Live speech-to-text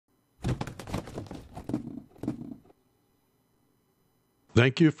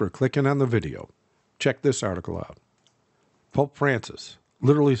Thank you for clicking on the video. Check this article out. Pope Francis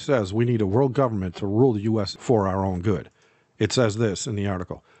literally says we need a world government to rule the U.S. for our own good. It says this in the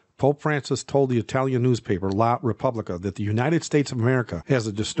article. Pope Francis told the Italian newspaper La Repubblica that the United States of America has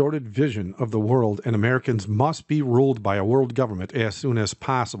a distorted vision of the world and Americans must be ruled by a world government as soon as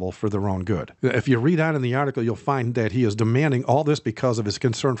possible for their own good. If you read on in the article, you'll find that he is demanding all this because of his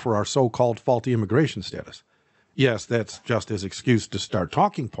concern for our so-called faulty immigration status. Yes, that's just his excuse to start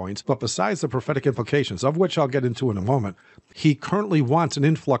talking points, but besides the prophetic implications, of which I'll get into in a moment, he currently wants an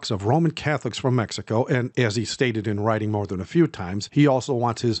influx of Roman Catholics from Mexico, and as he stated in writing more than a few times, he also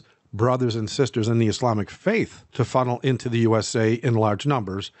wants his brothers and sisters in the Islamic faith to funnel into the USA in large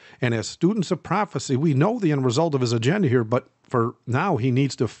numbers. And as students of prophecy, we know the end result of his agenda here, but for now, he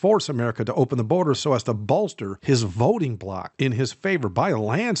needs to force America to open the borders so as to bolster his voting bloc in his favor by a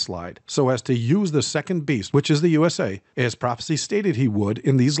landslide, so as to use the second beast, which is the USA, as prophecy stated he would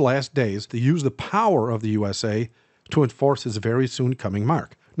in these last days, to use the power of the USA to enforce his very soon coming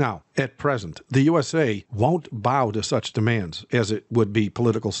mark. Now, at present, the USA won't bow to such demands, as it would be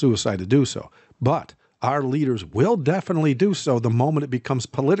political suicide to do so, but our leaders will definitely do so the moment it becomes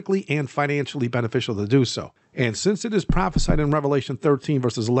politically and financially beneficial to do so. And since it is prophesied in Revelation 13,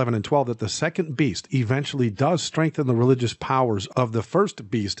 verses 11 and 12, that the second beast eventually does strengthen the religious powers of the first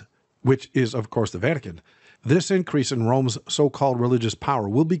beast, which is, of course, the Vatican, this increase in Rome's so-called religious power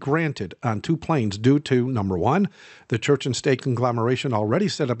will be granted on two planes due to, number one, the church and state conglomeration already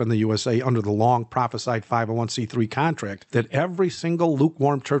set up in the USA under the long prophesied 501c3 contract that every single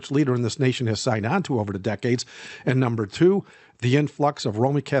lukewarm church leader in this nation has signed on to over the decades, and number two, the influx of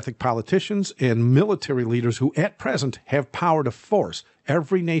Roman Catholic politicians and military leaders who at present have power to force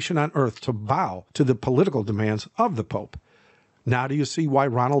every nation on earth to bow to the political demands of the Pope. Now do you see why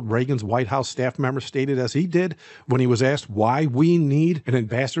Ronald Reagan's White House staff member stated as he did when he was asked why we need an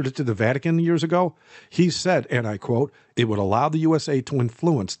ambassador to the Vatican years ago? He said, and I quote, "It would allow the USA to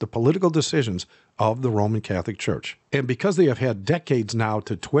influence the political decisions of the Roman Catholic Church." And because they have had decades now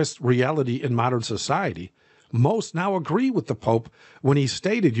to twist reality in modern society, most now agree with the Pope when he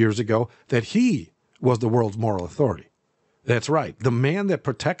stated years ago that he was the world's moral authority. That's right. The man that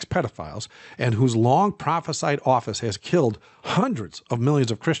protects pedophiles and whose long prophesied office has killed hundreds of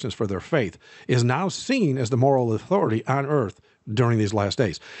millions of Christians for their faith is now seen as the moral authority on earth during these last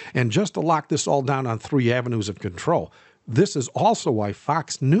days. And just to lock this all down on three avenues of control, this is also why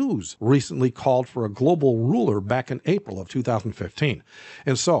Fox News recently called for a global ruler back in April of 2015.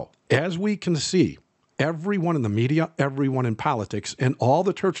 And so, as we can see, everyone in the media, everyone in politics, and all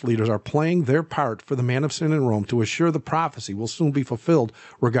the church leaders are playing their part for the man of sin in Rome to assure the prophecy will soon be fulfilled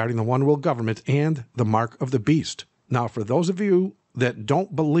regarding the one world government and the mark of the beast. Now, for those of you that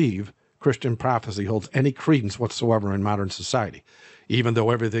don't believe Christian prophecy holds any credence whatsoever in modern society, even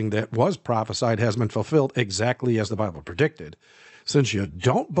though everything that was prophesied has been fulfilled exactly as the Bible predicted, since you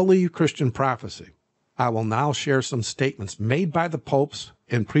don't believe Christian prophecy, I will now share some statements made by the popes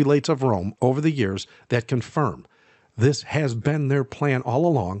and prelates of Rome over the years that confirm this has been their plan all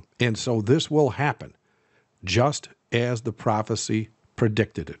along, and so this will happen, just as the prophecy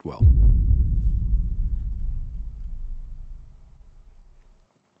predicted it will.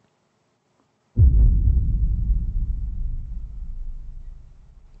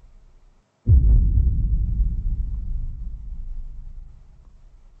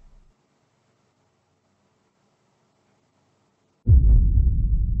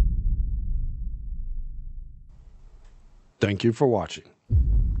 Thank you for watching.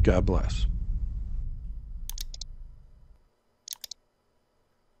 God bless.